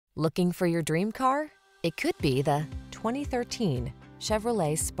Looking for your dream car? It could be the 2013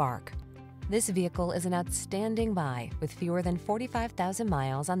 Chevrolet Spark. This vehicle is an outstanding buy with fewer than 45,000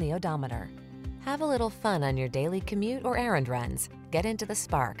 miles on the odometer. Have a little fun on your daily commute or errand runs. Get into the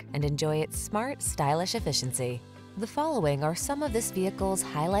Spark and enjoy its smart, stylish efficiency. The following are some of this vehicle's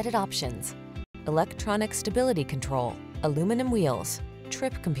highlighted options: electronic stability control, aluminum wheels,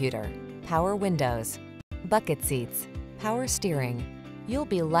 trip computer, power windows, bucket seats, power steering. You'll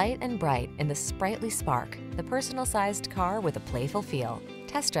be light and bright in the sprightly Spark, the personal-sized car with a playful feel.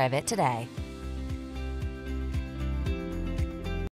 Test drive it today.